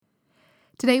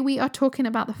Today we are talking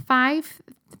about the 5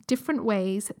 different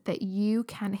ways that you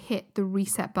can hit the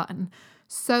reset button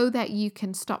so that you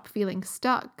can stop feeling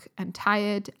stuck and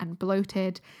tired and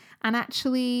bloated and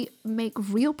actually make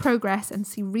real progress and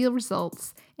see real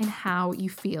results in how you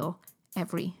feel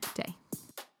every day.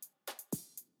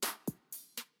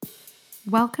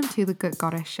 Welcome to the Gut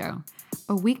Goddess Show,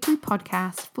 a weekly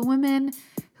podcast for women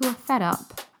who are fed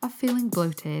up of feeling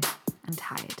bloated and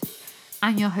tired.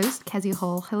 I'm your host, Kezia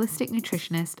Hall, holistic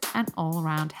nutritionist and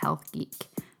all-around health geek.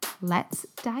 Let's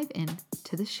dive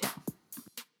into the show.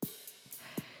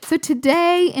 So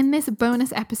today in this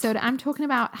bonus episode, I'm talking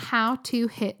about how to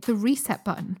hit the reset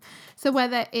button. So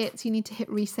whether it's you need to hit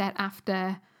reset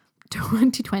after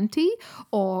 2020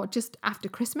 or just after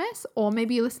Christmas, or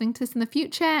maybe you're listening to this in the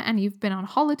future and you've been on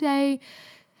holiday,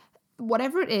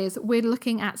 whatever it is, we're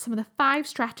looking at some of the 5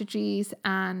 strategies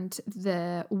and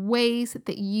the ways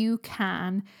that you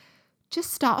can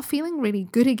just start feeling really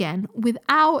good again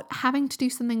without having to do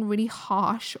something really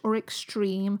harsh or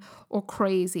extreme or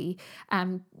crazy,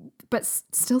 but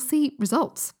still see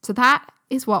results. So that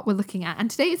is what we're looking at.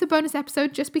 And today is a bonus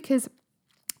episode just because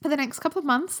for the next couple of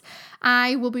months,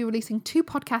 I will be releasing 2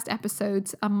 podcast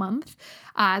episodes a month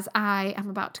as I am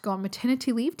about to go on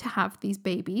maternity leave to have these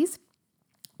babies.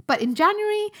 But in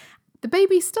January, the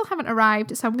babies still haven't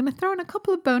arrived, so I'm going to throw in a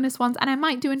couple of bonus ones, and I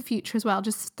might do in future as well,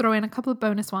 just throw in a couple of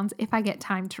bonus ones if I get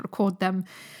time to record them,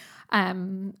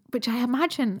 which I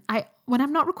imagine, when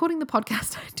I'm not recording the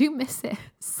podcast, I do miss it,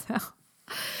 so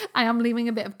I am leaving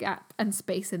a bit of gap and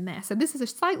space in there. So this is a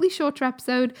slightly shorter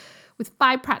episode with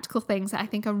 5 practical things that I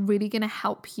think are really going to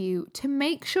help you to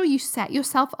make sure you set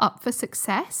yourself up for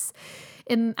success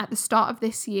at the start of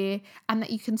this year, and that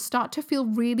you can start to feel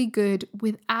really good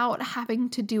without having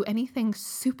to do anything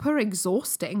super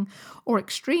exhausting or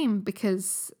extreme,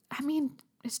 because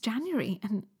it's January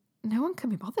and no one can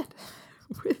be bothered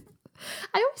with.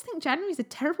 I always think January is a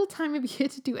terrible time of year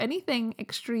to do anything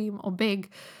extreme or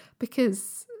big,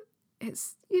 because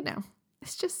it's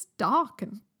just dark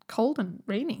and cold and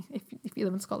rainy if you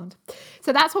live in Scotland.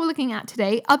 So that's what we're looking at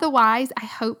today. Otherwise, I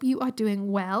hope you are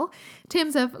doing well. In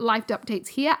terms of live updates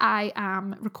here, I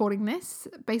am recording this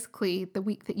basically the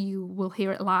week that you will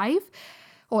hear it live,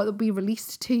 or it'll be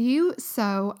released to you.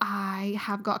 So I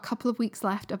have got a couple of weeks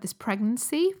left of this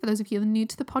pregnancy. For those of you who are new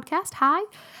to the podcast, hi.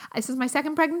 This is my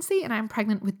 2nd pregnancy and I'm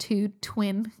pregnant with 2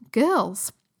 twin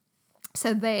girls.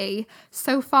 So they,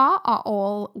 so far, are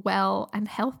all well and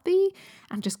healthy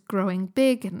and just growing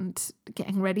big and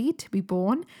getting ready to be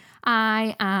born.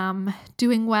 I am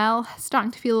doing well,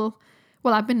 starting to feel,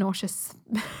 I've been nauseous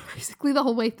basically the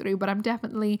whole way through, but I'm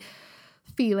definitely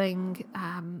feeling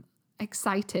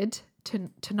excited to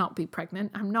not be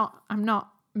pregnant. I'm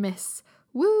not Miss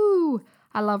Woo.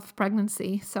 I love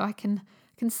pregnancy, so I can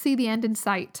see the end in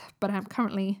sight, but I'm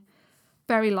currently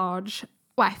very large.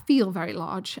 I feel very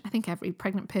large. I think every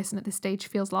pregnant person at this stage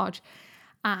feels large.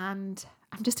 And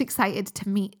I'm just excited to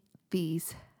meet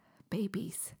these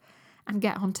babies and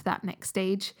get on to that next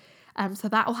stage. So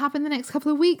that will happen the next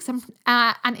couple of weeks. And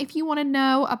if you want to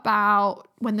know about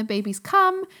when the babies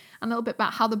come and a little bit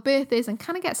about how the birth is and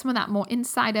kind of get some of that more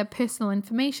insider personal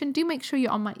information, do make sure you're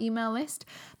on my email list.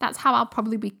 That's how I'll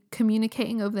probably be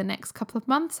communicating over the next couple of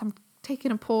months. I'm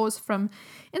taking a pause from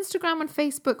Instagram and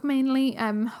Facebook mainly,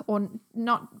 or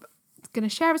not going to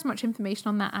share as much information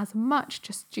on that as much,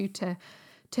 just due to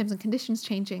terms and conditions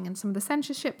changing and some of the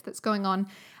censorship that's going on.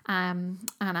 And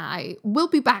I will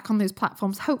be back on those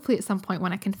platforms, hopefully at some point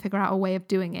when I can figure out a way of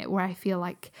doing it where I feel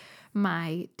like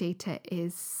my data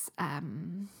is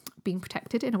being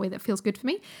protected in a way that feels good for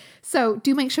me. So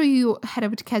do make sure you head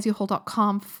over to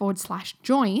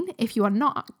keziahall.com/join if you are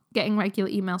not getting regular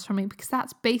emails from me, because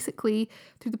that's basically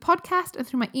through the podcast and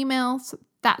through my emails.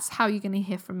 That's how you're going to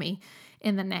hear from me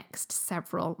in the next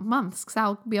several months, because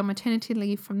I'll be on maternity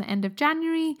leave from the end of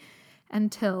January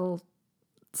until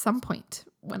some point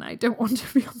when I don't want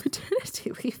to be on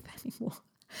maternity leave anymore.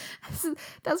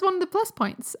 That's one of the plus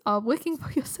points of working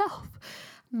for yourself.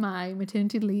 My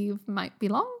maternity leave might be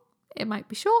long, it might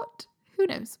be short, who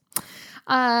knows?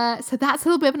 So that's a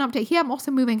little bit of an update here. I'm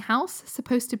also moving house,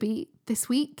 supposed to be this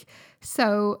week.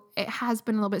 So it has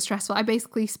been a little bit stressful. I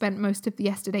basically spent most of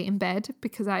yesterday in bed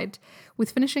because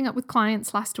with finishing up with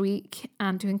clients last week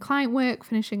and doing client work,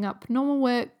 finishing up normal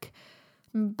work,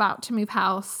 about to move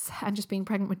house and just being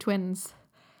pregnant with twins.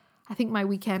 I think my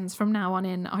weekends from now on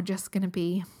in are just going to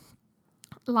be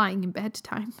lying in bed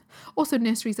time. Also,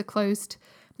 nurseries are closed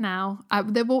now.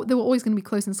 They were always going to be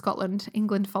closed in Scotland.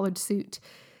 England followed suit.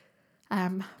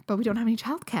 But we don't have any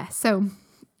childcare. So,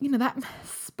 that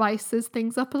spices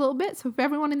things up a little bit. So if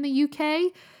everyone in the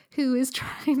UK who is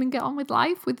trying to get on with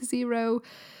life with zero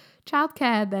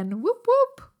childcare, then whoop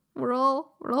whoop, we're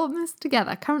all in this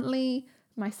together. Currently,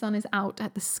 my son is out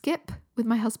at the skip with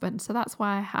my husband, so that's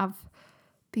why I have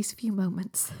these few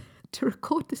moments to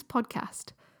record this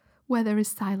podcast where there is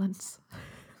silence.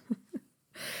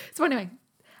 So anyway,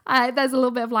 there's a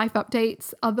little bit of life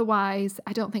updates. Otherwise,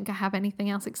 I don't think I have anything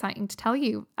else exciting to tell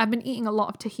you. I've been eating a lot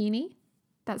of tahini.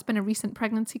 That's been a recent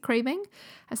pregnancy craving.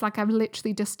 It's like I've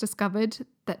literally just discovered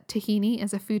that tahini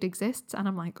as a food exists, and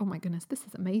I'm like, oh my goodness, this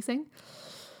is amazing.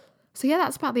 So yeah,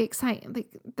 that's about the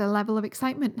level of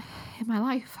excitement in my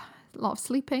life. A lot of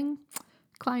sleeping,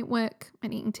 client work,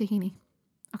 and eating tahini.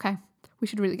 Okay, we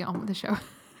should really get on with the show.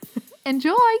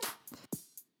 Enjoy!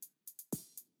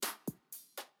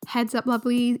 Heads up,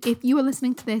 lovely. If you are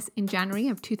listening to this in January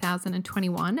of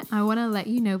 2021, I want to let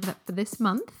you know that for this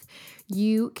month,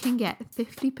 you can get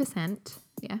 50%,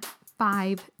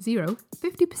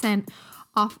 50%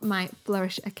 off my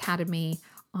Flourish Academy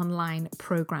online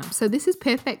program. So this is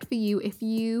perfect for you if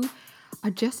you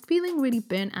are just feeling really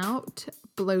burnt out,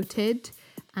 bloated,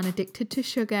 and addicted to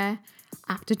sugar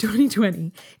after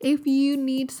 2020. If you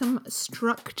need some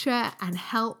structure and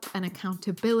help and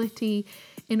accountability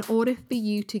in order for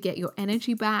you to get your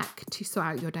energy back, to sort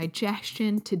out your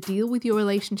digestion, to deal with your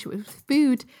relationship with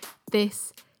food,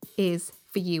 this is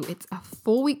for you. It's a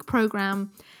 4-week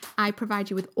program. I provide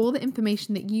you with all the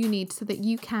information that you need so that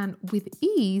you can, with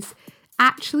ease,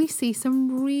 actually see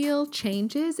some real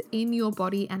changes in your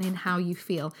body and in how you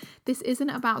feel. This isn't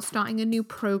about starting a new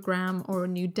program or a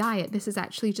new diet. This is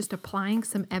actually just applying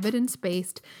some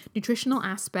evidence-based nutritional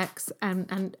aspects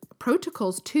and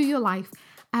protocols to your life,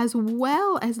 as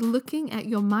well as looking at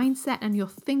your mindset and your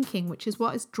thinking, which is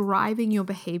what is driving your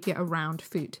behavior around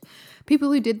food.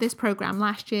 People who did this program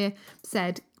last year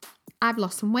said, I've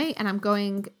lost some weight and I'm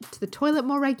going to the toilet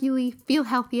more regularly, feel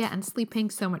healthier, and sleeping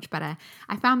so much better.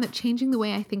 I found that changing the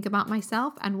way I think about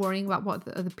myself and worrying about what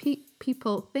the other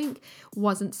people think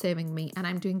wasn't serving me, and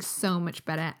I'm doing so much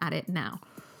better at it now.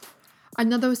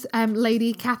 Another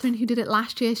lady, Catherine, who did it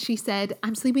last year, she said,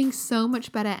 I'm sleeping so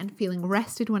much better and feeling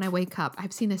rested when I wake up.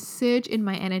 I've seen a surge in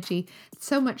my energy,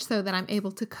 so much so that I'm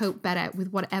able to cope better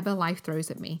with whatever life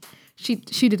throws at me. She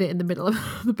did it in the middle of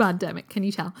the pandemic, can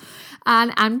you tell?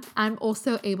 And I'm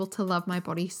also able to love my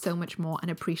body so much more and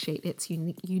appreciate its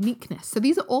uniqueness. So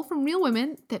these are all from real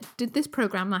women that did this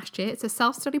program last year. It's a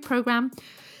self-study program.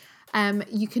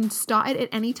 You can start it at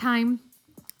any time.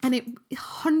 And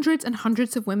hundreds and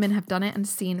hundreds of women have done it and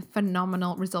seen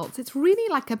phenomenal results. It's really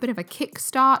like a bit of a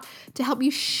kickstart to help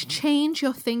you change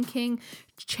your thinking,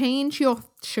 change your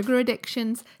sugar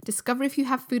addictions, discover if you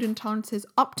have food intolerances,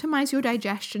 optimize your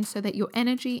digestion so that your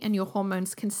energy and your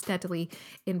hormones can steadily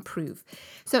improve.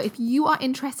 So if you are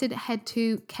interested, head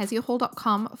to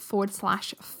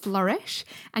keziahall.com/flourish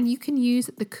and you can use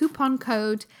the coupon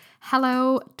code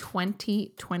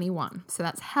HELLO2021. So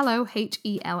that's HELLO,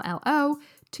 HELLO,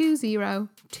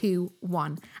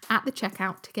 2021 at the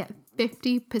checkout to get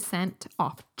 50%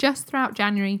 off just throughout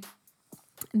January.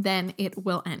 Then it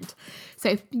will end. So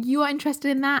if you are interested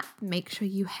in that, make sure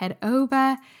you head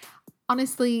over.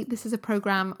 Honestly, this is a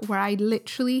program where I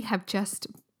literally have just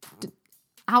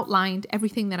outlined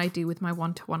everything that I do with my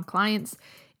one-to-one clients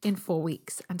in 4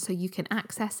 weeks. And so you can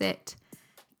access it,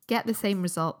 get the same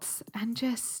results, and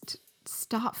just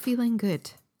start feeling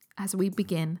good as we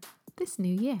begin this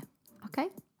new year. Okay,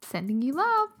 sending you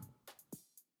love.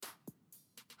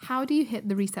 How do you hit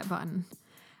the reset button?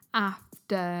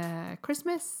 After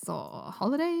Christmas or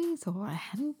holidays or a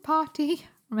hen party?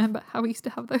 Remember how we used to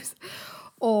have those?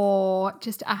 Or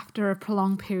just after a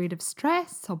prolonged period of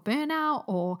stress or burnout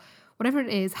or whatever it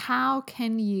is, how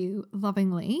can you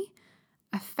lovingly,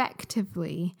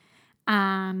 effectively,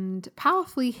 and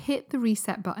powerfully hit the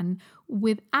reset button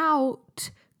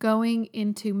without going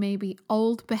into maybe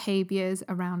old behaviors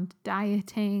around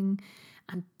dieting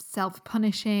and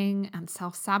self-punishing and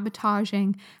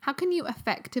self-sabotaging? How can you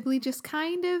effectively just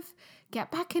kind of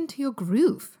get back into your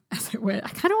groove, as it were? I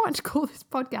kind of want to call this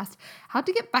podcast How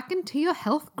to Get Back into Your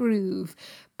Health Groove,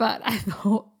 but I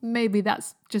thought maybe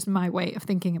that's just my way of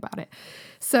thinking about it.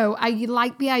 So I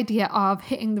like the idea of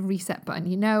hitting the reset button.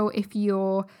 You know, if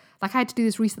you're, like I had to do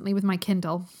this recently with my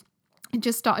Kindle, it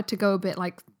just started to go a bit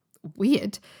like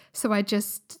weird. So I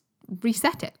just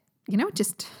reset it,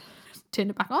 just turned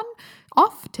it back on,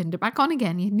 off, turned it back on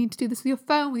again. You need to do this with your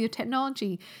phone, with your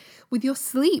technology, with your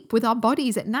sleep, with our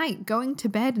bodies at night. Going to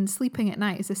bed and sleeping at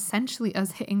night is essentially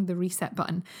us hitting the reset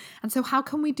button. And so how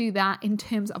can we do that in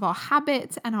terms of our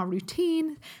habits and our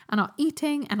routine and our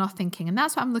eating and our thinking? And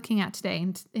that's what I'm looking at today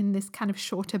in this kind of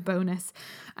shorter bonus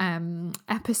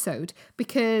episode,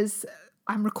 because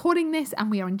I'm recording this and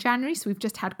we are in January, so we've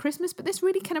just had Christmas, but this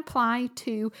really can apply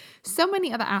to so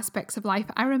many other aspects of life.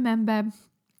 I remember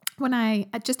when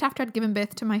just after I'd given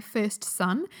birth to my first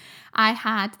son, I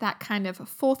had that kind of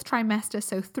fourth trimester,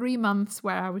 so 3 months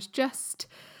where I was just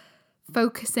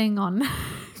focusing on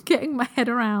getting my head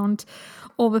around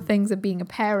all the things of being a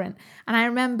parent. And I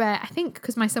remember, I think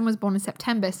because my son was born in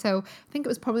September, so I think it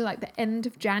was probably like the end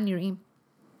of January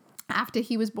after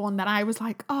he was born that I was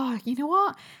like, oh, you know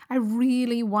what? I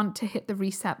really want to hit the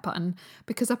reset button,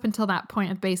 because up until that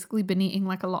point, I've basically been eating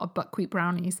like a lot of buckwheat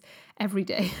brownies every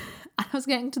day. And I was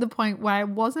getting to the point where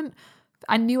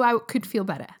I knew I could feel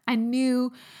better. I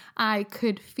knew I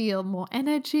could feel more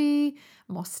energy,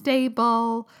 more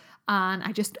stable. And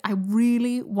I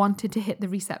really wanted to hit the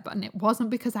reset button. It wasn't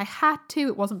because I had to.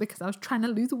 It wasn't because I was trying to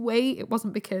lose weight. It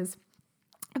wasn't because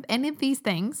of any of these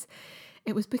things.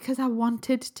 It was because I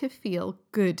wanted to feel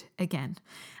good again.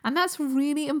 And that's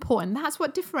really important. That's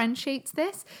what differentiates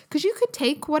this. Because you could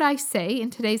take what I say in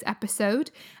today's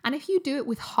episode, and if you do it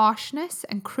with harshness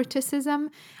and criticism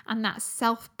and that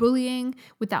self-bullying,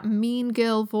 with that mean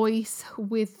girl voice,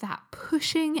 with that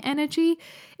pushing energy,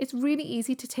 it's really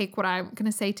easy to take what I'm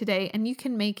going to say today and you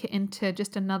can make it into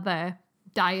just another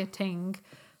dieting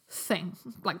thing,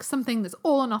 like something that's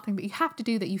all or nothing that you have to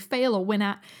do, that you fail or win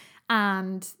at,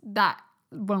 and that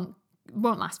won't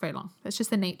last very long. That's just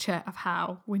the nature of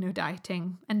how we know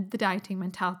dieting and the dieting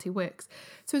mentality works.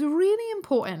 So it's really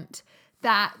important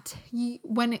that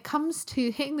when it comes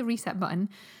to hitting the reset button,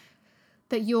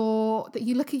 that you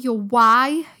look at your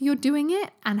why you're doing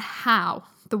it and how.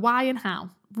 The why and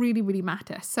how really, really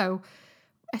matter. So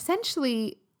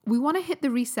essentially, we want to hit the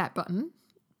reset button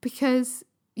because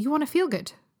you want to feel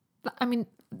good. I mean,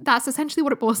 that's essentially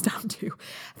what it boils down to.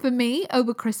 For me,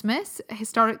 over Christmas,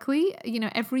 historically,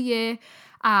 every year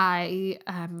I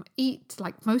eat,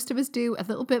 like most of us do, a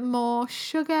little bit more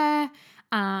sugar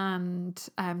and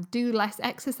do less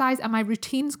exercise. And my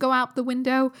routines go out the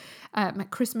window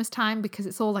at Christmas time because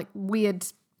it's all like weird,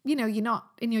 you're not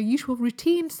in your usual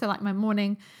routine. So like my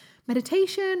morning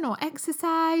meditation or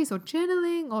exercise or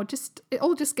journaling it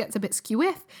all just gets a bit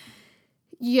skew-iff.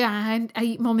 Yeah, and I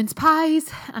eat more mince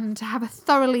pies and have a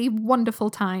thoroughly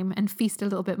wonderful time and feast a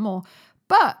little bit more.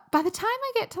 But by the time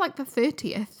I get to like the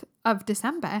 30th of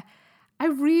December, I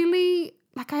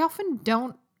often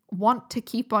don't want to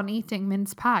keep on eating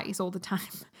mince pies all the time.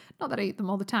 Not that I eat them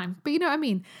all the time, but you know what I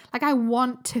mean? Like, I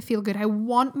want to feel good. I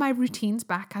want my routines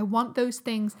back. I want those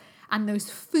things and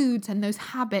those foods and those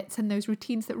habits and those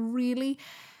routines that really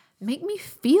make me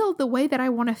feel the way that I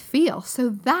want to feel. So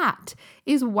that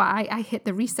is why I hit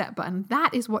the reset button.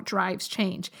 That is what drives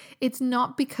change. It's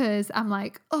not because I'm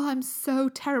like, oh, I'm so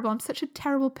terrible. I'm such a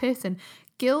terrible person.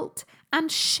 Guilt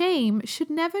and shame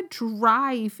should never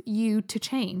drive you to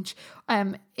change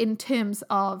in terms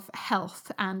of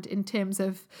health and in terms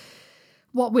of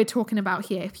what we're talking about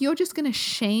here. If you're just going to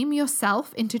shame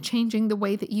yourself into changing the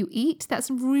way that you eat,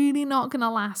 that's really not going to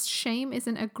last. Shame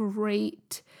isn't a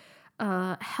great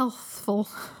healthful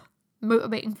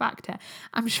motivating factor.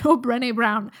 I'm sure Brené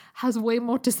Brown has way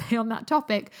more to say on that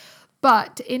topic,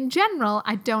 but in general,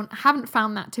 I haven't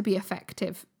found that to be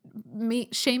effective. Me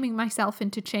shaming myself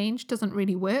into change doesn't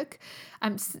really work.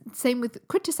 Same with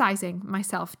criticizing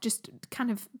myself, just kind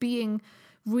of being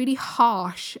really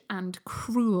harsh and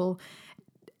cruel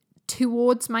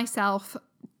towards myself.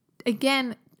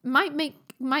 Again,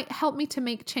 might help me to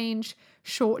make change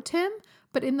short term,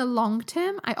 but in the long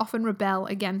term, I often rebel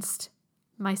against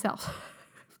myself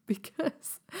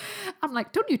because I'm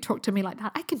like, don't you talk to me like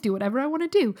that. I can do whatever I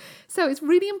want to do. So it's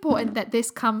really important that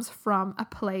this comes from a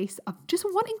place of just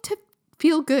wanting to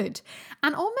feel good.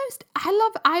 And almost,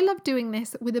 I love doing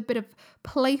this with a bit of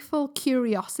playful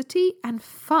curiosity and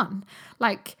fun.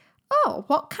 Like, oh,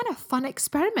 what kind of fun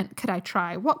experiment could I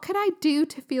try? What could I do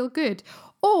to feel good?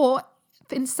 Or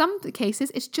in some cases,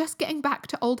 it's just getting back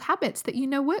to old habits that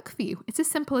work for you. It's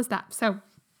as simple as that. So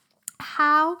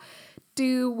how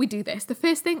do we do this? The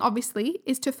first thing, obviously,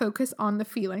 is to focus on the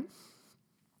feeling.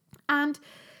 And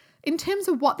in terms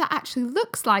of what that actually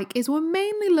looks like, is we're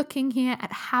mainly looking here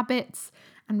at habits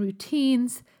and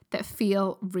routines that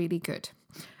feel really good.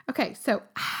 Okay, so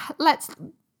let's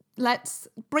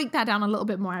break that down a little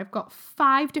bit more. I've got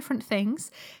 5 different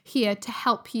things here to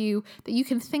help you that you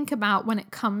can think about when it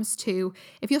comes to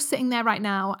if you're sitting there right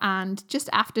now and just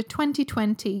after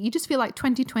 2020, you just feel like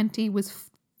 2020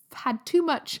 had too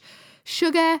much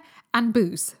sugar and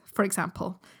booze, for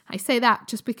example. I say that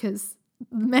just because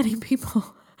many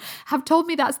people have told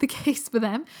me that's the case for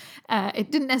them. It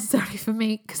didn't necessarily for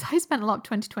me because I spent a lot of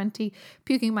 2020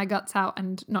 puking my guts out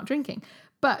and not drinking.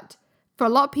 But for a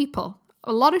lot of people,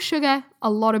 a lot of sugar, a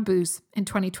lot of booze in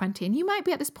 2020. And you might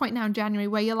be at this point now in January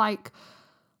where you're like,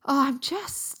 oh, I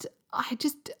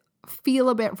just feel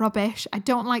a bit rubbish. I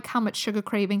don't like how much sugar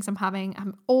cravings I'm having.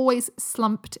 I'm always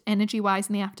slumped energy-wise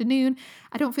in the afternoon.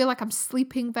 I don't feel like I'm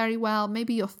sleeping very well.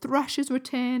 Maybe your thrush has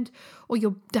returned, or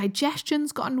your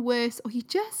digestion's gotten worse, or you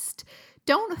just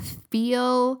don't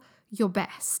feel your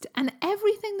best. And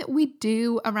everything that we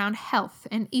do around health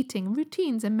and eating,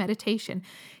 routines and meditation,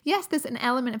 yes, there's an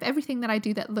element of everything that I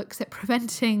do that looks at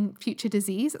preventing future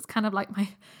disease. It's kind of like my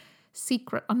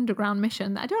secret underground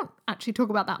mission that I don't actually talk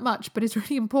about that much, but it's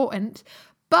really important.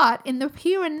 But in the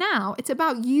here and now, it's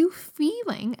about you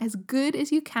feeling as good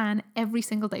as you can every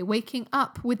single day, waking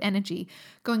up with energy,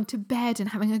 going to bed and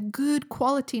having a good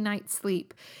quality night's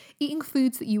sleep, eating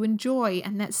foods that you enjoy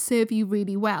and that serve you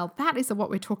really well. That is what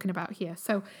we're talking about here.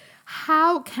 So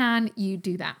how can you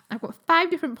do that? I've got 5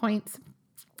 different points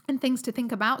and things to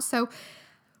think about. So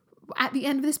at the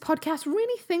end of this podcast,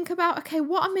 really think about, okay,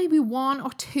 what are maybe 1 or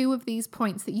 2 of these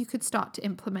points that you could start to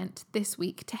implement this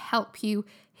week to help you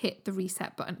hit the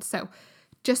reset button. So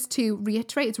just to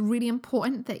reiterate, it's really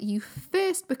important that you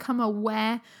first become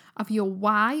aware of your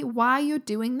why you're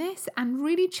doing this, and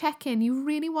really check in. You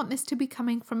really want this to be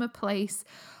coming from a place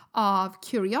of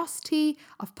curiosity,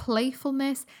 of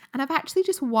playfulness, and of actually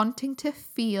just wanting to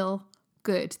feel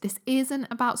good. This isn't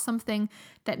about something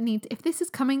that needs, if this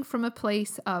is coming from a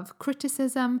place of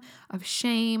criticism, of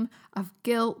shame, of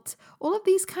guilt, all of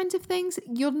these kinds of things,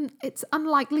 you're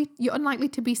unlikely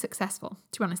to be successful,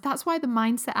 to be honest. That's why the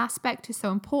mindset aspect is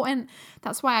so important.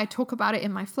 That's why I talk about it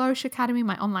in my Flourish Academy,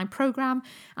 my online program,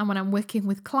 and when I'm working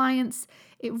with clients.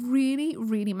 It really,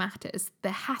 really matters.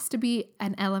 There has to be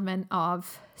an element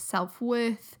of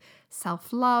self-worth,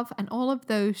 self-love, and all of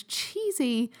those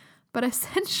cheesy but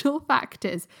essential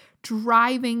factors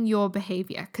driving your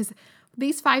behavior. Because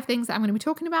these 5 things that I'm going to be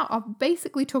talking about are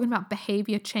basically talking about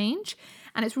behavior change.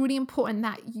 And it's really important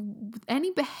that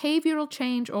any behavioral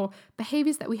change or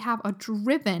behaviors that we have are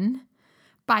driven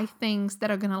by things that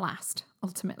are going to last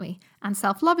ultimately. And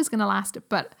self-love is going to last,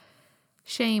 but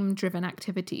shame-driven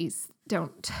activities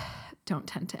don't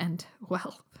tend to end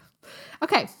well.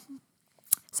 Okay,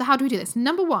 so how do we do this?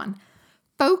 Number 1,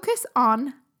 focus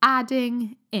on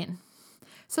adding in.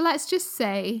 So let's just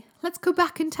say, let's go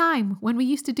back in time when we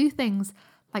used to do things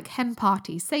like hen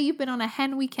parties. Say you've been on a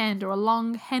hen weekend or a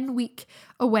long hen week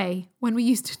away when we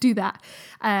used to do that.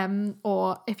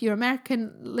 Or if you're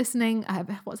American listening,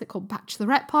 what's it called?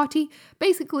 Bachelorette party.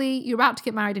 Basically, you're about to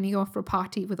get married and you go off for a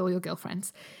party with all your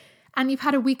girlfriends. And you've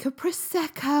had a week of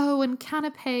Prosecco and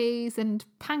canapes and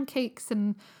pancakes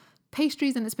and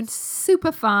pastries, and it's been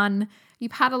super fun.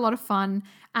 You've had a lot of fun,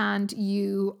 and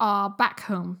you are back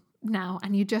home now,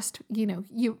 and you just,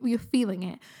 you're feeling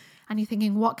it, and you're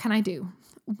thinking, what can I do?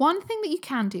 One thing that you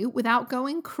can do without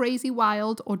going crazy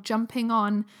wild or jumping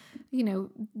on,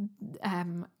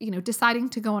 deciding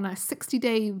to go on a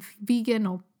 60-day vegan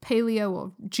or paleo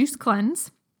or juice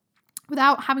cleanse,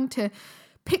 without having to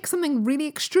pick something really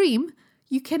extreme,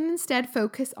 you can instead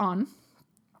focus on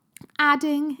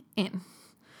adding in.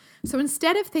 So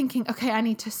instead of thinking, okay, I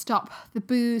need to stop the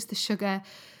booze, the sugar,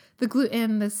 the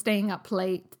gluten, the staying up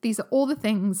late, these are all the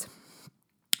things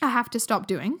I have to stop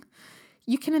doing,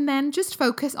 you can then just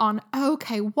focus on,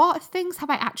 okay, what things have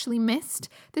I actually missed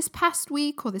this past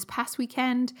week or this past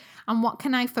weekend, and what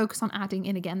can I focus on adding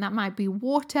in again? That might be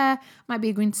water, might be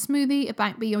a green smoothie, it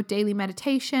might be your daily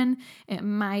meditation, it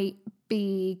might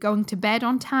be going to bed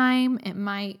on time, it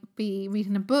might be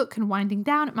reading a book and winding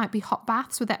down, it might be hot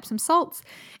baths with Epsom salts,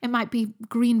 it might be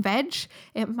green veg,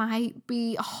 it might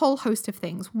be a whole host of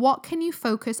things. What can you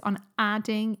focus on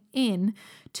adding in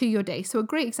to your day? So a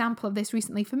great example of this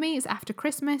recently for me is after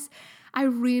Christmas, I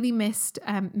really missed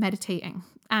meditating.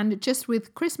 And just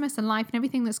with Christmas and life and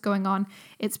everything that's going on,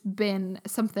 it's been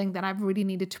something that I've really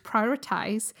needed to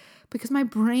prioritize because my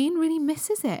brain really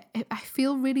misses it. I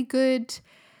feel really good.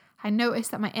 I notice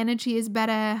that my energy is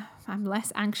better. I'm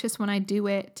less anxious when I do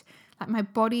it. Like my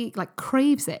body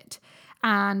craves it.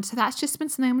 And so that's just been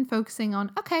something I've been focusing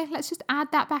on. Okay, let's just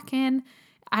add that back in.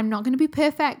 I'm not going to be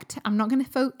perfect. I'm not going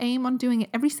to aim on doing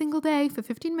it every single day for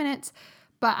 15 minutes,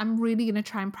 but I'm really going to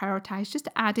try and prioritize just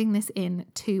adding this in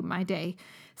to my day.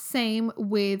 Same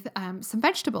with some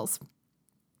vegetables.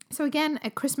 So again,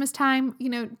 at Christmas time,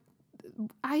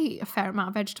 I eat a fair amount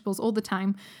of vegetables all the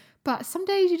time. But some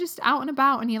days you're just out and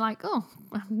about and you're like, oh,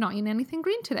 I'm not eating anything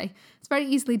green today. It's very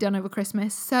easily done over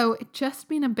Christmas. So it's just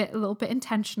been a little bit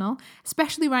intentional,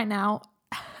 especially right now.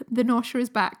 The nausea is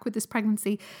back with this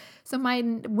pregnancy. So my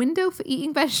window for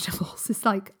eating vegetables is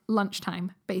like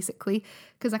lunchtime, basically,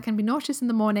 because I can be nauseous in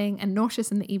the morning and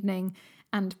nauseous in the evening.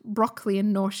 and broccoli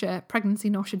and nausea, pregnancy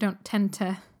nausea, don't tend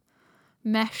to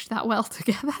mesh that well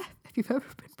together if you've ever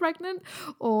been pregnant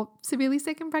or severely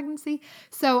sick in pregnancy.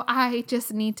 So I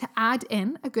just need to add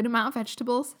in a good amount of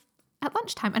vegetables at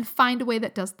lunchtime and find a way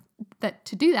that does that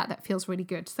to do that feels really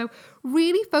good. So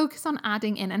really focus on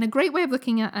adding in. And a great way of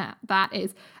looking at that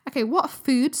is, okay, what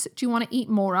foods do you want to eat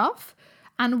more of?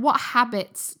 And what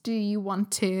habits do you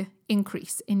want to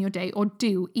increase in your day or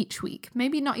do each week?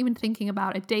 Maybe not even thinking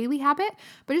about a daily habit,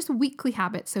 but just a weekly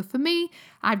habit. So for me,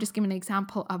 I've just given an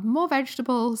example of more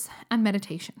vegetables and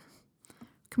meditation.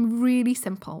 It can be really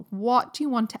simple. What do you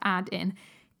want to add in?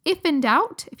 If in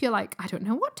doubt, if you're like, I don't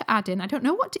know what to add in, I don't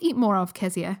know what to eat more of,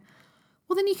 Kezia,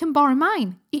 well, then you can borrow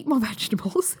mine, eat more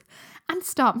vegetables and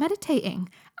start meditating.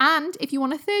 And if you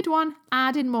want a third one,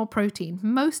 add in more protein.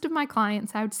 Most of my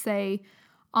clients, I would say,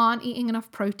 aren't eating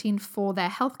enough protein for their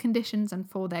health conditions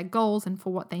and for their goals and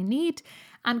for what they need.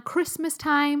 And Christmas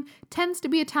time tends to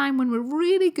be a time when we're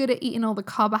really good at eating all the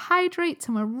carbohydrates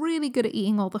and we're really good at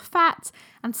eating all the fats.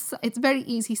 And so it's very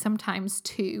easy sometimes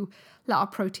to let our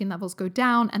protein levels go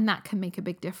down, and that can make a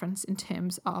big difference in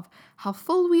terms of how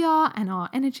full we are and our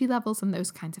energy levels and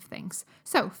those kinds of things.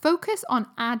 So focus on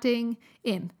adding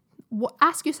in.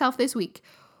 Ask yourself this week,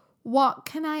 what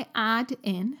can I add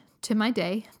in to my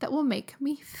day that will make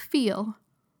me feel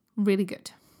really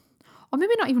good? Or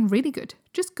maybe not even really good,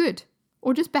 just good,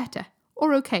 or just better,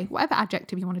 or okay, whatever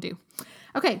adjective you want to do.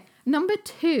 Okay, number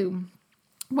 2,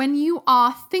 when you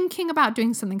are thinking about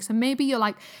doing something, so maybe you're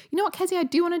like, you know what, Kezia, I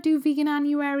do want to do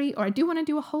Veganuary, or I do want to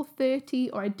do a Whole30,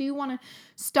 or I do want to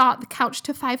start the Couch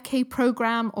to 5K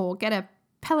program, or get a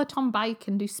Peloton bike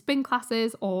and do spin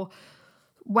classes, or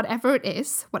whatever it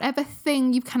is, whatever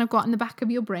thing you've kind of got in the back of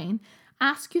your brain.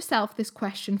 Ask yourself this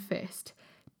question first.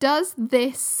 Does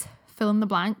this fill in the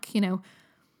blank,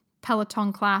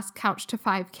 Peloton class, Couch to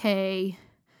 5K,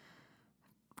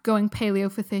 going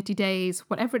paleo for 30 days,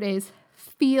 whatever it is,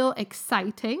 feel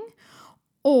exciting?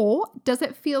 Or does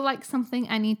it feel like something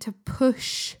I need to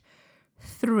push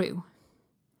through?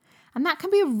 And that can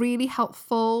be a really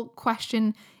helpful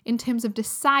question in terms of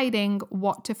deciding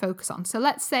what to focus on. So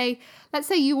let's say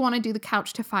you want to do the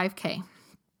Couch to 5K.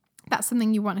 That's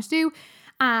something you want to do,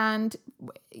 and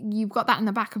you've got that in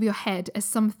the back of your head as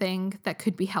something that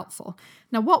could be helpful.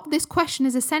 Now, what this question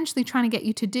is essentially trying to get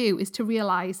you to do is to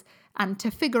realize and to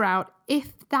figure out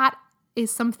if that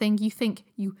is something you think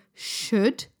you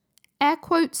should, air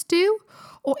quotes, do,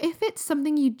 or if it's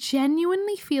something you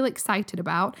genuinely feel excited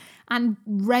about and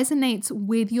resonates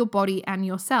with your body and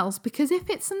your cells. Because if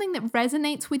it's something that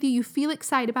resonates with you, you feel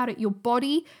excited about it, your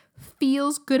body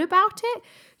feels good about it,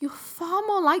 you're far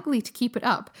more likely to keep it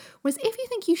up. Whereas if you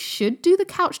think you should do the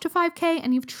Couch to 5K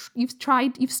and you've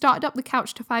started up the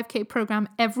Couch to 5K program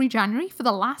every January for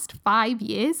the last 5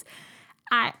 years,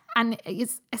 and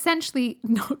it's essentially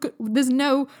not good. There's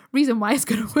no reason why it's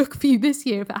going to work for you this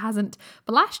year if it hasn't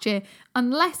for last year,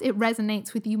 unless it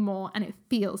resonates with you more and it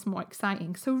feels more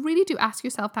exciting. So really do ask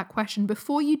yourself that question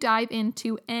before you dive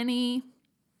into any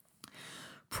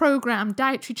program,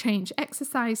 dietary change,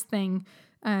 exercise thing,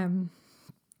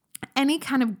 any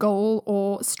kind of goal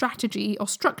or strategy or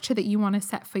structure that you want to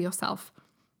set for yourself.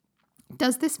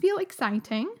 Does this feel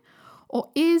exciting? Or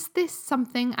is this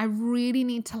something I really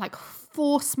need to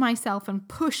force myself and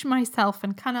push myself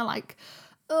and kind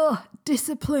of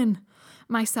discipline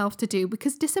myself to do?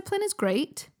 Because discipline is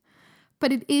great,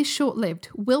 but it is short-lived.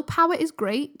 Willpower is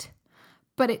great,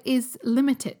 but it is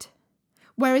limited.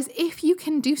 Whereas if you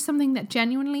can do something that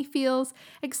genuinely feels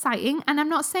exciting, and I'm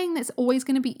not saying that's always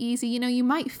going to be easy, you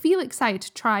might feel excited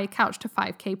to try a Couch to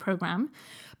 5K program,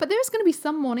 but there's going to be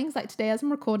some mornings like today as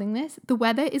I'm recording this, the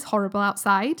weather is horrible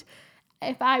outside.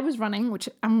 If I was running, which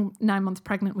I'm 9 months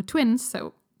pregnant with twins,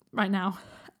 so right now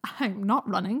I'm not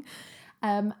running,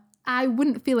 I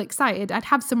wouldn't feel excited. I'd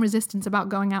have some resistance about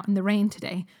going out in the rain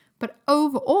today. But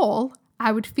overall,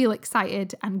 I would feel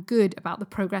excited and good about the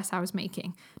progress I was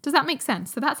making. Does that make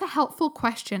sense? So that's a helpful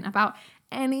question about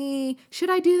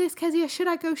should I do this, Kezia? Should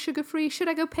I go sugar-free? Should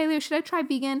I go paleo? Should I try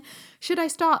vegan? Should I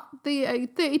start the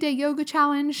 30-day yoga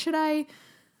challenge? Should I,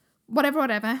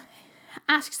 whatever.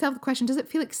 Ask yourself the question, does it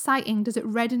feel exciting? Does it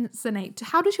resonate?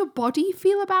 How does your body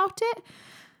feel about it?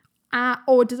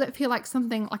 Or does it feel like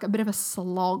something like a bit of a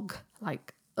slog?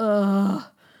 I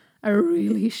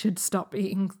really should stop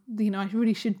eating. I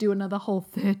really should do another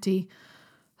Whole30.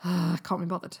 I can't be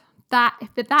bothered.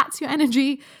 If that's your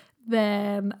energy,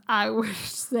 then I would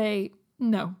say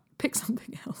no. Pick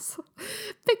something else.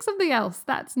 Pick something else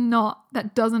that's not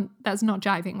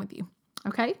jiving with you.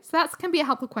 Okay? So that can be a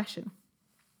helpful question.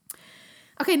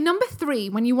 Okay, number 3,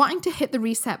 when you're wanting to hit the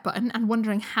reset button and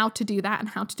wondering how to do that and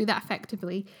how to do that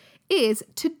effectively, is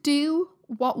to do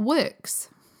what works.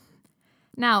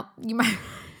 Now, you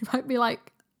might be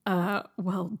like,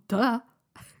 well, duh,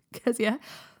 Kezia.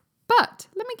 But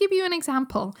let me give you an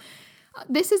example.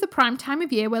 This is a prime time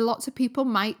of year where lots of people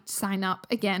might sign up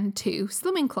again to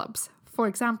slimming clubs, for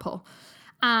example.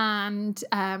 And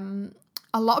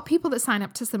a lot of people that sign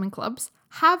up to slimming clubs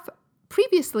have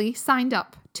previously signed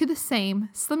up to the same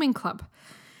slimming club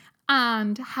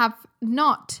and have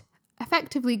not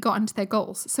effectively gotten to their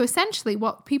goals. So essentially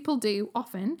what people do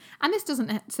often, and this doesn't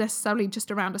necessarily just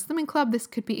around a slimming club, this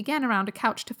could be again around a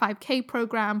Couch to 5K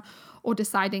program or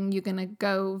deciding you're going to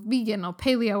go vegan or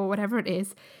paleo or whatever it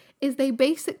is they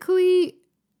basically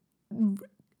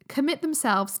commit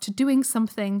themselves to doing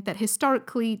something that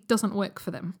historically doesn't work for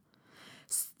them.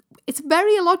 It's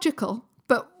very illogical,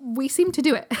 but we seem to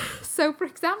do it. So for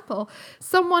example,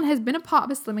 someone has been a part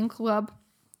of a slimming club,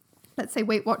 let's say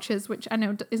Weight Watchers, which I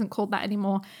know isn't called that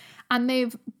anymore, and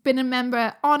they've been a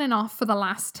member on and off for the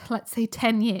last, let's say,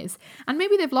 10 years. And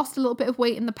maybe they've lost a little bit of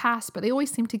weight in the past, but they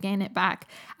always seem to gain it back.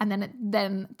 And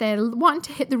then they're wanting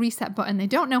to hit the reset button. They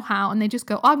don't know how, and they just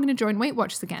go, I'm going to join Weight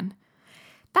Watchers again.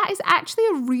 That is actually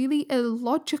a really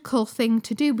illogical thing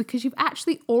to do because you've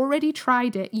actually already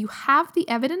tried it. You have the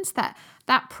evidence that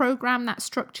that program, that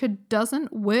structure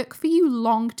doesn't work for you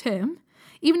long term.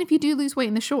 Even if you do lose weight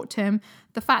in the short term,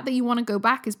 the fact that you want to go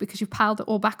back is because you've piled it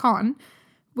all back on,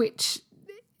 which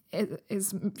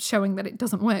is showing that it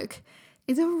doesn't work,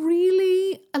 is a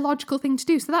really illogical thing to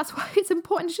do. So that's why it's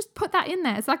important to just put that in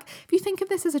there. It's like, if you think of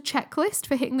this as a checklist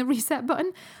for hitting the reset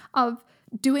button of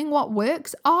doing what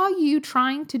works, are you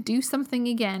trying to do something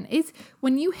again? Is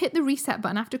when you hit the reset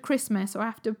button after Christmas or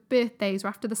after birthdays or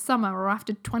after the summer or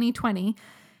after 2020,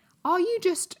 are you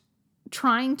just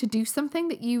trying to do something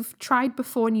that you've tried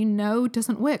before and you know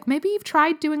doesn't work? Maybe you've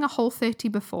tried doing a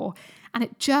Whole30 before and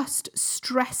it just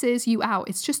stresses you out.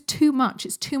 It's just too much.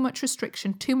 It's too much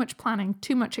restriction, too much planning,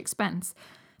 too much expense.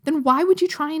 Then why would you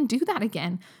try and do that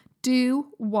again? Do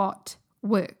what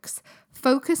works.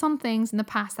 Focus on things in the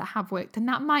past that have worked. And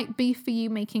that might be for you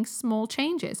making small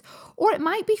changes. Or it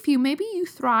might be for you, maybe you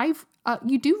thrive,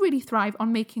 you do really thrive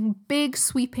on making big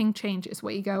sweeping changes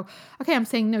where you go, okay, I'm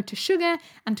saying no to sugar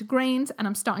and to grains and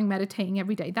I'm starting meditating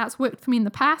every day. That's worked for me in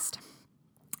the past.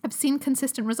 I've seen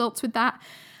consistent results with that.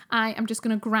 I am just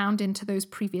going to ground into those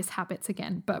previous habits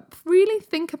again. But really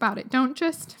think about it. Don't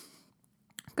just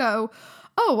go,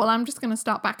 oh, well, I'm just going to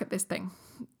start back at this thing.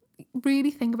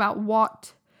 Really think about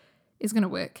what is going to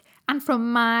work. And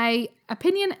from my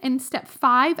opinion, in step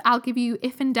 5, I'll give you,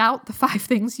 if in doubt, the 5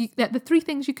 things, the 3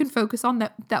 things you can focus on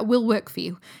that will work for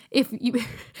you. If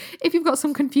you've got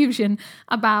some confusion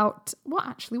about what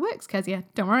actually works, Kezia,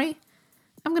 don't worry.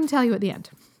 I'm going to tell you at the end.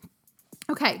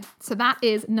 Okay, so that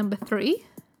is number 3.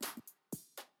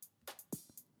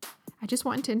 I just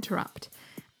wanted to interrupt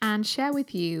and share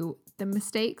with you the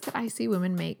mistakes that I see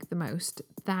women make the most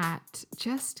that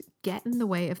just get in the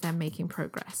way of them making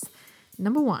progress.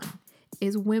 Number 1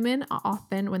 is women are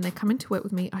often, when they come into work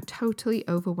with me, are totally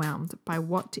overwhelmed by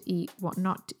what to eat, what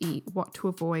not to eat, what to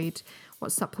avoid,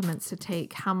 what supplements to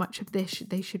take, how much of this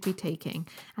they should be taking.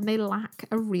 And they lack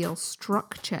a real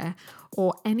structure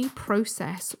or any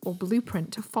process or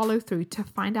blueprint to follow through to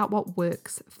find out what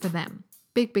works for them.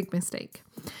 Big, big mistake.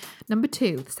 Number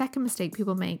 2, the second mistake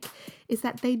people make is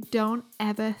that they don't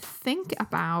ever think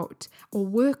about or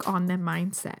work on their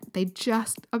mindset. They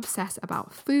just obsess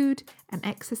about food and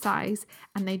exercise,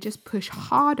 and they just push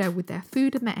harder with their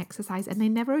food and their exercise, and they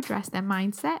never address their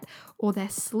mindset or their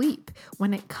sleep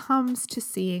when it comes to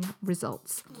seeing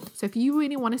results. So if you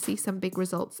really want to see some big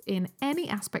results in any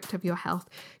aspect of your health,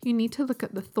 you need to look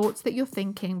at the thoughts that you're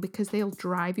thinking because they'll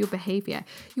drive your behavior.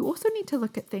 You also need to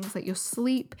look at things like your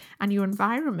sleep and your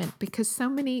environment because so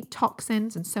many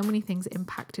toxins and so many things are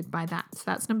impacted by that. So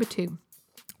that's number 2.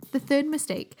 The third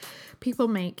mistake people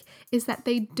make is that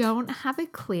they don't have a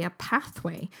clear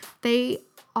pathway. They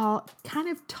are kind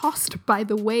of tossed by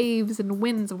the waves and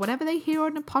winds of whatever they hear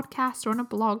on a podcast or on a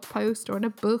blog post or in a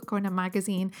book or in a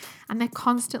magazine, and they're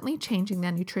constantly changing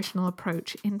their nutritional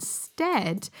approach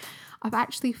instead of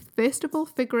actually, first of all,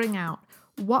 figuring out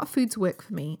what foods work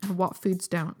for me and what foods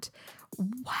don't.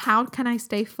 How can I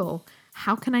stay full?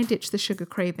 How can I ditch the sugar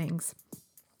cravings?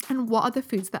 And what are the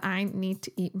foods that I need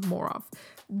to eat more of?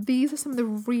 These are some of the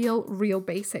real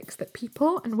basics that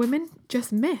people and women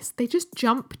just miss. They just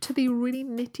jump to the really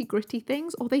nitty gritty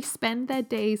things, or they spend their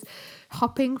days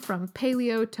hopping from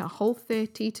paleo to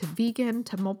Whole30 to vegan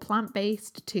to more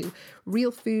plant-based to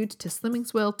real food to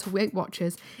Slimming World to Weight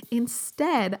Watchers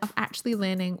instead of actually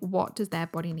learning what does their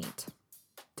body need.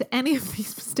 Do any of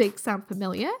these mistakes sound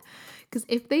familiar? Because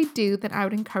if they do, then I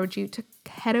would encourage you to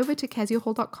head over to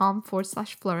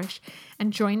keziahall.com/flourish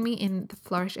and join me in the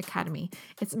Flourish Academy.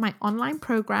 It's my online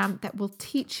program that will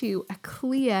teach you a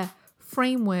clear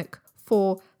framework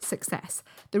for success.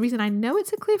 The reason I know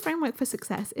it's a clear framework for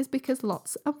success is because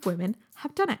lots of women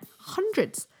have done it.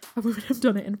 Hundreds of women have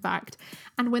done it, in fact.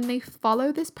 And when they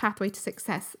follow this pathway to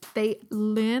success, they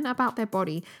learn about their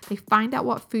body. They find out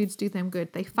what foods do them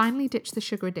good. They finally ditch the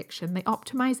sugar addiction. They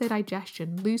optimize their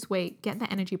digestion, lose weight, get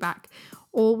their energy back,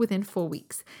 all within 4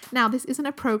 weeks. Now, this isn't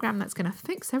a program that's going to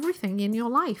fix everything in your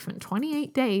life in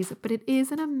 28 days, but it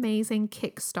is an amazing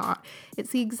kickstart.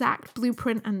 It's the exact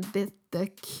blueprint and the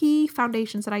key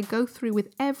foundations that I go through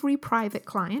with every private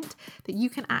client that you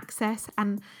can access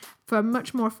and for a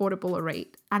much more affordable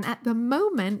rate. And at the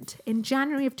moment, in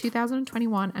January of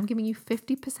 2021, I'm giving you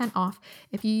 50% off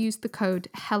if you use the code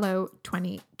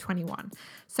HELLO2021.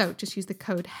 So just use the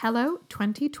code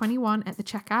HELLO2021 at the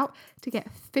checkout to get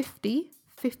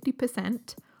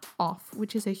 50% off,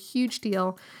 which is a huge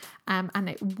deal. And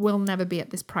it will never be at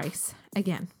this price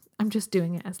again. I'm just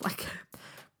doing it as like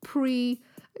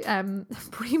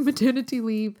pre-maternity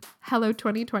leave, Hello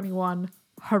 2021,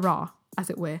 hurrah, as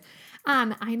it were.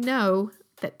 And I know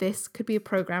that this could be a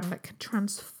program that can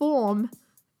transform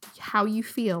how you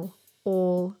feel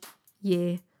all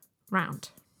year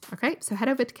round. Okay, so head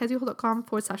over to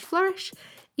keziahall.com/flourish,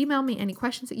 email me any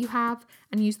questions that you have,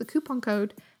 and use the coupon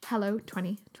code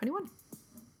HELLO2021.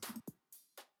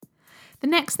 The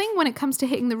next thing when it comes to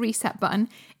hitting the reset button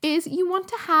is you want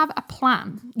to have a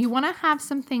plan. You want to have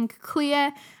something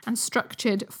clear and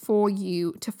structured for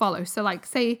you to follow. So like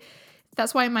say,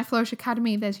 that's why in my Flourish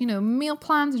Academy, there's, meal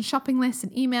plans and shopping lists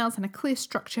and emails and a clear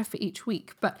structure for each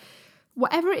week. But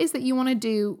whatever it is that you want to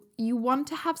do, you want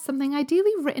to have something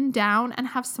ideally written down and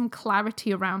have some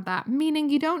clarity around that. Meaning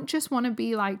you don't just want to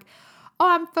be like, oh,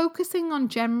 I'm focusing on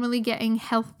generally getting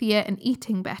healthier and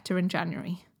eating better in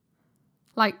January.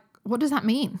 Like, what does that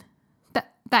mean?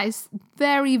 That is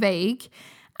very vague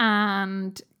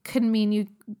and can mean you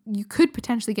could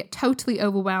potentially get totally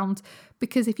overwhelmed,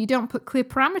 because if you don't put clear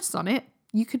parameters on it,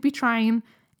 you could be trying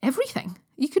everything.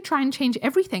 You could try and change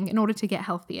everything in order to get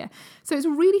healthier. So it's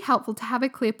really helpful to have a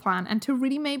clear plan and to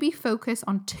really maybe focus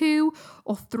on 2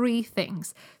 or 3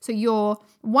 things. So you're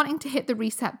wanting to hit the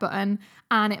reset button,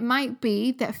 and it might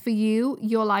be that for you,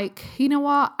 you're like, you know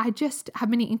what? I just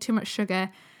have been eating too much sugar.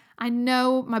 I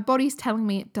know my body's telling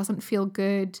me it doesn't feel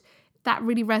good. That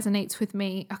really resonates with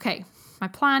me. Okay, my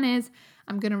plan is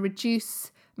I'm going to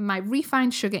reduce my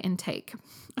refined sugar intake.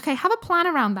 Okay, have a plan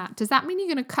around that. Does that mean you're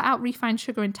going to cut out refined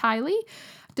sugar entirely?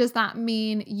 Does that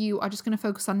mean you are just going to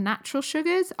focus on natural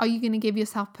sugars? Are you going to give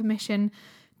yourself permission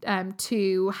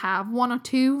to have 1 or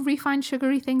 2 refined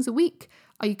sugary things a week?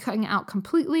 Are you cutting it out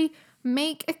completely?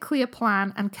 Make a clear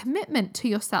plan and commitment to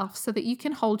yourself so that you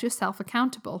can hold yourself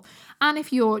accountable. And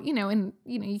if you're, you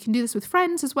can do this with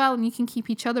friends as well, and you can keep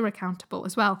each other accountable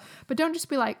as well. But don't just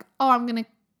be like, oh, I'm going to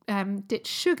ditch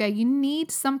sugar. You need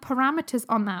some parameters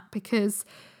on that, because,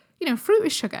 fruit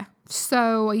is sugar.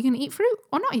 So are you going to eat fruit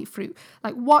or not eat fruit?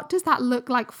 Like, what does that look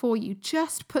like for you?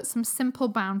 Just put some simple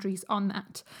boundaries on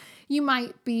that. You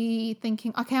might be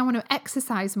thinking, okay, I want to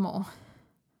exercise more.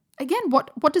 Again,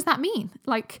 what does that mean?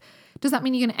 Like, does that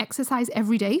mean you're going to exercise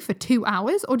every day for 2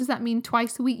 hours? Or does that mean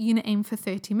twice a week you're going to aim for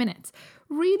 30 minutes?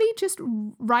 Really just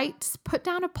put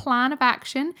down a plan of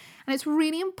action. And it's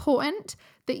really important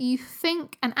that you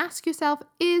think and ask yourself,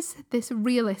 is this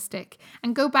realistic?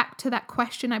 And go back to that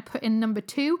question I put in number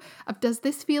 2 of, does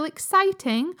this feel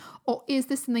exciting? Or is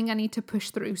this something I need to push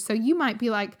through? So you might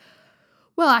be like,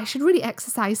 well, I should really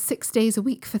exercise 6 days a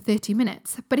week for 30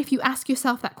 minutes. But if you ask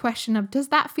yourself that question of, does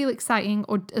that feel exciting,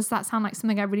 or does that sound like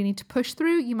something I really need to push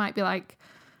through? You might be like,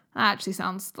 that actually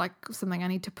sounds like something I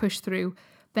need to push through.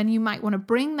 Then you might want to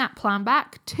bring that plan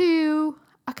back to,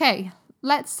 okay,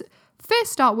 let's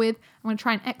first start with, I'm going to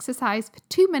try and exercise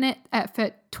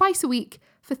for twice a week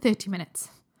for 30 minutes.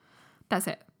 That's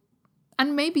it.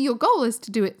 And maybe your goal is to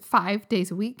do it 5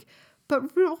 days a week.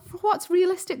 But what's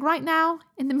realistic right now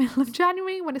in the middle of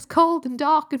January when it's cold and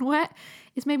dark and wet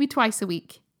is maybe twice a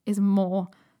week is more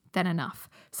than enough.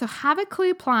 So have a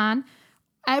clear plan.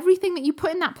 Everything that you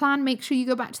put in that plan, make sure you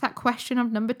go back to that question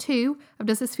of number 2 of,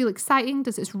 does this feel exciting?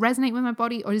 Does this resonate with my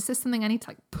body? Or is this something I need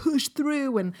to push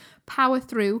through and power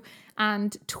through,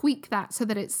 and tweak that so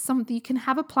that it's something you can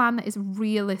have a plan that is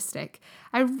realistic.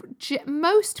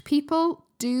 Most people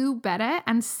do better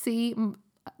and see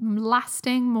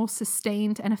lasting, more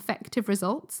sustained and effective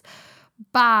results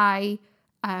by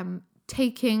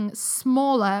taking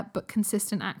smaller but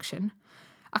consistent action.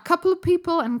 A couple of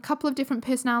people and a couple of different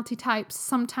personality types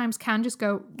sometimes can just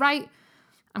go, right,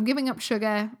 I'm giving up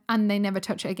sugar, and they never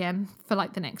touch it again for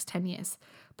like the next 10 years.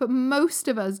 But most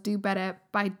of us do better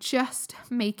by just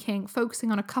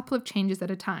focusing on a couple of changes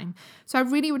at a time. So I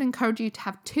really would encourage you to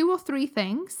have 2 or 3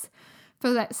 things for,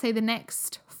 let's say, the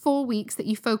next 4 weeks that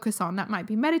you focus on. That might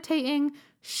be meditating,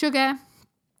 sugar,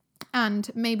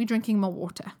 and maybe drinking more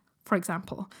water, for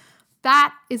example.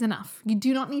 That is enough. You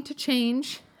do not need to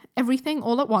change everything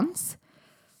all at once.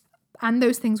 And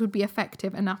those things would be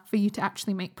effective enough for you to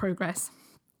actually make progress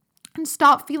and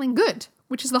start feeling good,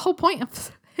 which is the whole point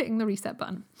of hitting the reset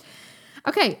button.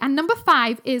 Okay, and number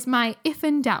 5 is my if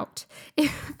in doubt.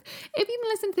 If you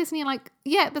listen to this and you're like,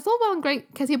 yeah, that's all well and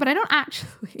great, Kezia, but I don't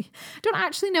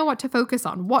actually know what to focus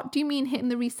on. What do you mean hitting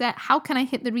the reset? How can I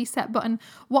hit the reset button?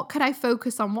 What could I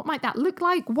focus on? What might that look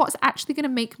like? What's actually going to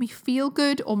make me feel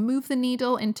good or move the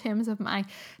needle in terms of my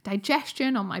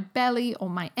digestion or my belly or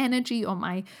my energy or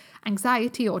my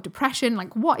anxiety or depression?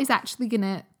 Like, what is actually going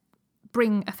to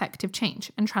bring effective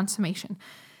change and transformation?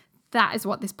 That is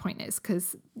what this point is,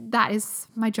 because that is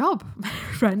my job, my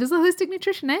friend, as a holistic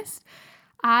nutritionist.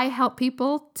 I help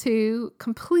people to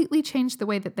completely change the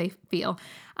way that they feel.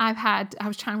 I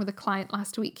was chatting with a client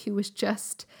last week who was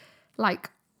just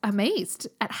like amazed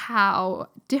at how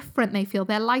different they feel.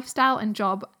 Their lifestyle and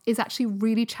job is actually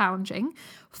really challenging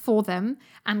for them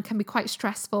and can be quite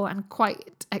stressful and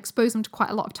quite expose them to quite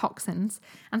a lot of toxins.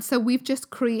 And so we've just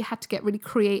had to get really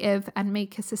creative and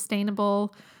make a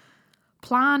sustainable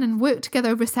plan and work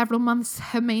together over several months.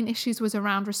 Her main issues was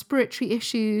around respiratory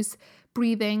issues,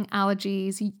 breathing,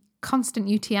 allergies, constant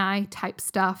UTI type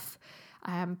stuff,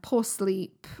 poor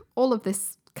sleep, all of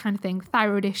this kind of thing,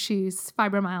 thyroid issues,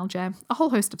 fibromyalgia, a whole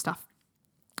host of stuff.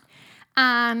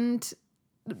 And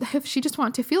she just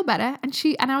wanted to feel better.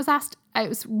 And I was asked,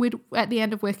 at the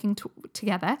end of working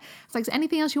together, I was like, is there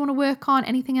anything else you want to work on?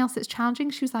 Anything else that's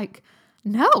challenging? She was like,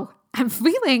 no, I'm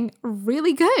feeling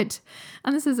really good.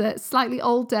 And this is a slightly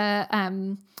older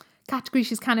category.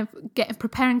 She's kind of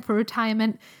preparing for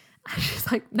retirement. And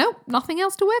she's like, nope, nothing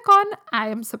else to work on. I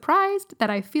am surprised that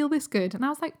I feel this good. And I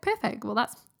was like, perfect. Well,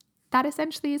 that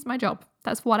essentially is my job.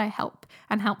 That's what I help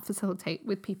facilitate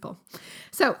with people.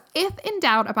 So if in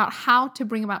doubt about how to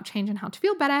bring about change and how to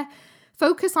feel better,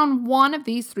 focus on one of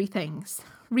these 3 things: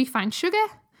 refined sugar,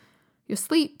 your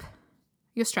sleep,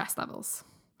 your stress levels.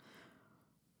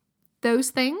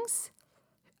 Those things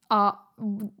are,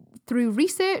 through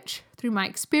research, through my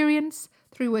experience,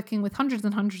 through working with hundreds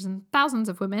and hundreds and thousands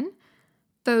of women,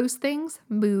 those things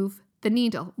move the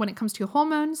needle when it comes to your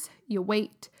hormones, your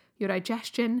weight, your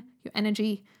digestion, your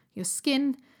energy, your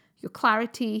skin, your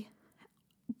clarity.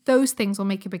 Those things will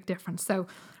make a big difference. So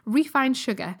refined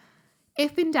sugar.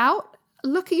 If in doubt,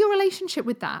 look at your relationship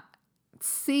with that.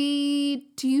 See,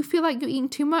 do you feel like you're eating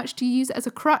too much? Do you use it as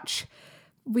a crutch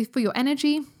for your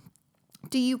energy?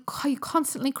 Are you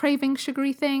constantly craving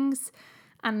sugary things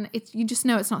and you just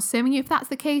know it's not serving you? If that's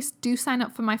the case, do sign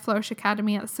up for my Flourish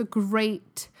Academy. That's a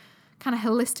great kind of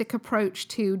holistic approach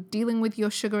to dealing with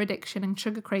your sugar addiction and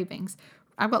sugar cravings.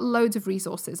 I've got loads of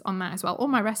resources on that as well. All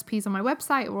my recipes on my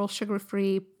website are all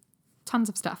sugar-free, tons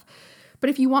of stuff.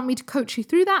 But if you want me to coach you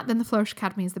through that, then the Flourish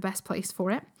Academy is the best place for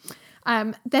it.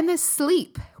 Then there's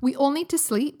sleep. We all need to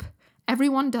sleep.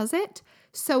 Everyone does it.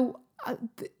 So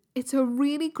it's a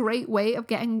really great way of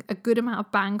getting a good amount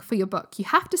of bang for your buck. You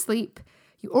have to sleep.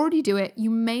 You already do it. You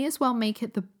may as well make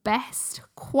it the best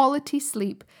quality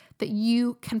sleep that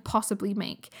you can possibly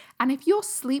make. And if your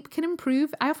sleep can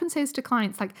improve, I often say this to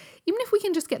clients, like, even if we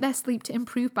can just get their sleep to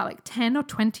improve by like 10 or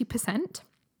 20%,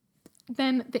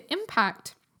 then the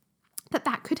impact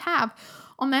that could have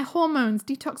on their hormones,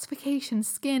 detoxification,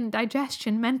 skin,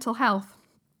 digestion, mental health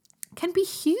can be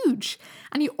huge.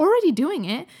 And you're already doing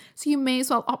it, so you may as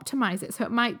well optimize it. So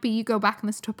it might be you go back and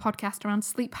listen to a podcast around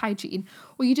sleep hygiene,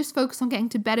 or you just focus on getting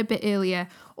to bed a bit earlier,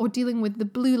 or dealing with the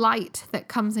blue light that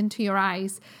comes into your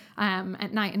eyes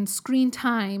at night, and screen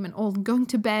time, and all going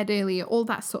to bed earlier, all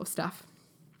that sort of stuff.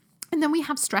 And then we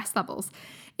have stress levels.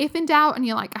 If in doubt and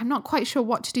you're like, I'm not quite sure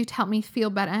what to do to help me feel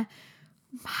better,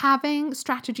 having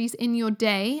strategies in your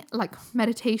day, like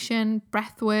meditation,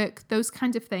 breath work, those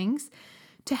kinds of things,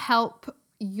 to help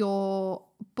your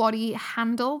body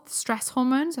handle the stress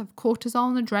hormones of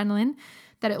cortisol and adrenaline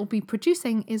that it will be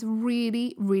producing is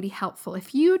really, really helpful.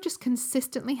 If you just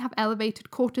consistently have elevated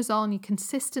cortisol and you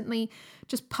consistently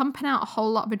just pumping out a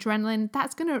whole lot of adrenaline,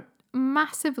 that's going to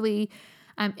massively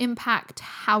impact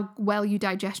how well you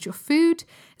digest your food.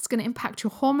 It's going to impact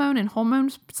your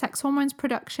sex hormones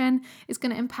production. It's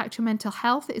going to impact your mental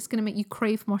health. It's going to make you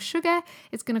crave more sugar.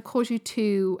 It's going to cause you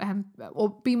to or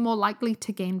be more likely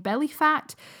to gain belly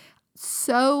fat.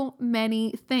 so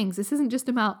many things. This isn't just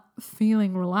about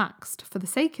feeling relaxed for the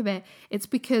sake of it. It's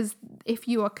because if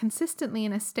you are consistently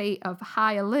in a state of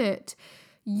high alert,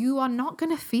 you are not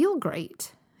going to feel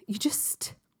great.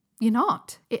 You're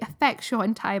not. It affects your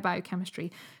entire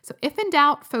biochemistry. So if in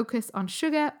doubt, focus on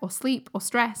sugar or sleep or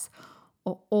stress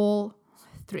or all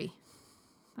three.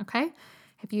 Okay?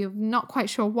 If you're not quite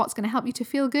sure what's going to help you to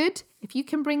feel good, if you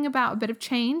can bring about a bit of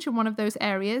change in one of those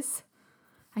areas,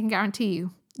 I can guarantee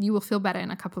you will feel better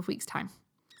in a couple of weeks' time.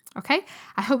 Okay?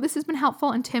 I hope this has been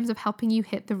helpful in terms of helping you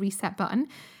hit the reset button.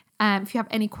 If you have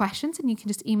any questions, and you can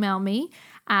just email me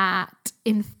at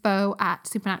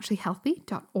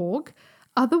info@supernaturallyhealthy.org.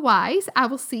 Otherwise, I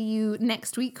will see you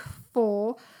next week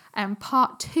for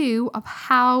part 2 of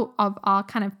our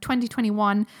kind of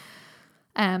 2021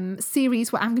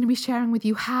 series, where I'm going to be sharing with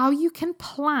you how you can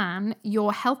plan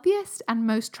your healthiest and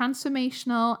most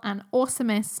transformational and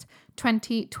awesomest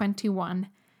 2021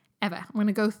 ever. I'm going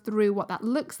to go through what that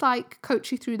looks like,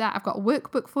 coach you through that. I've got a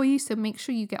workbook for you, so make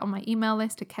sure you get on my email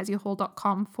list at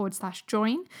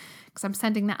keziahall.com/join, because I'm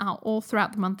sending that out all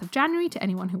throughout the month of January to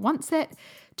anyone who wants it,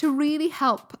 to really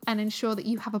help and ensure that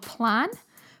you have a plan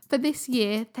for this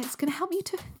year that's going to help you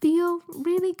to feel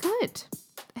really good,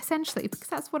 essentially, because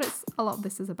that's what a lot of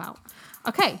this is about.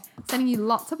 Okay, sending you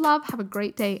lots of love. Have a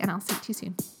great day, and I'll see you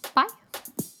soon.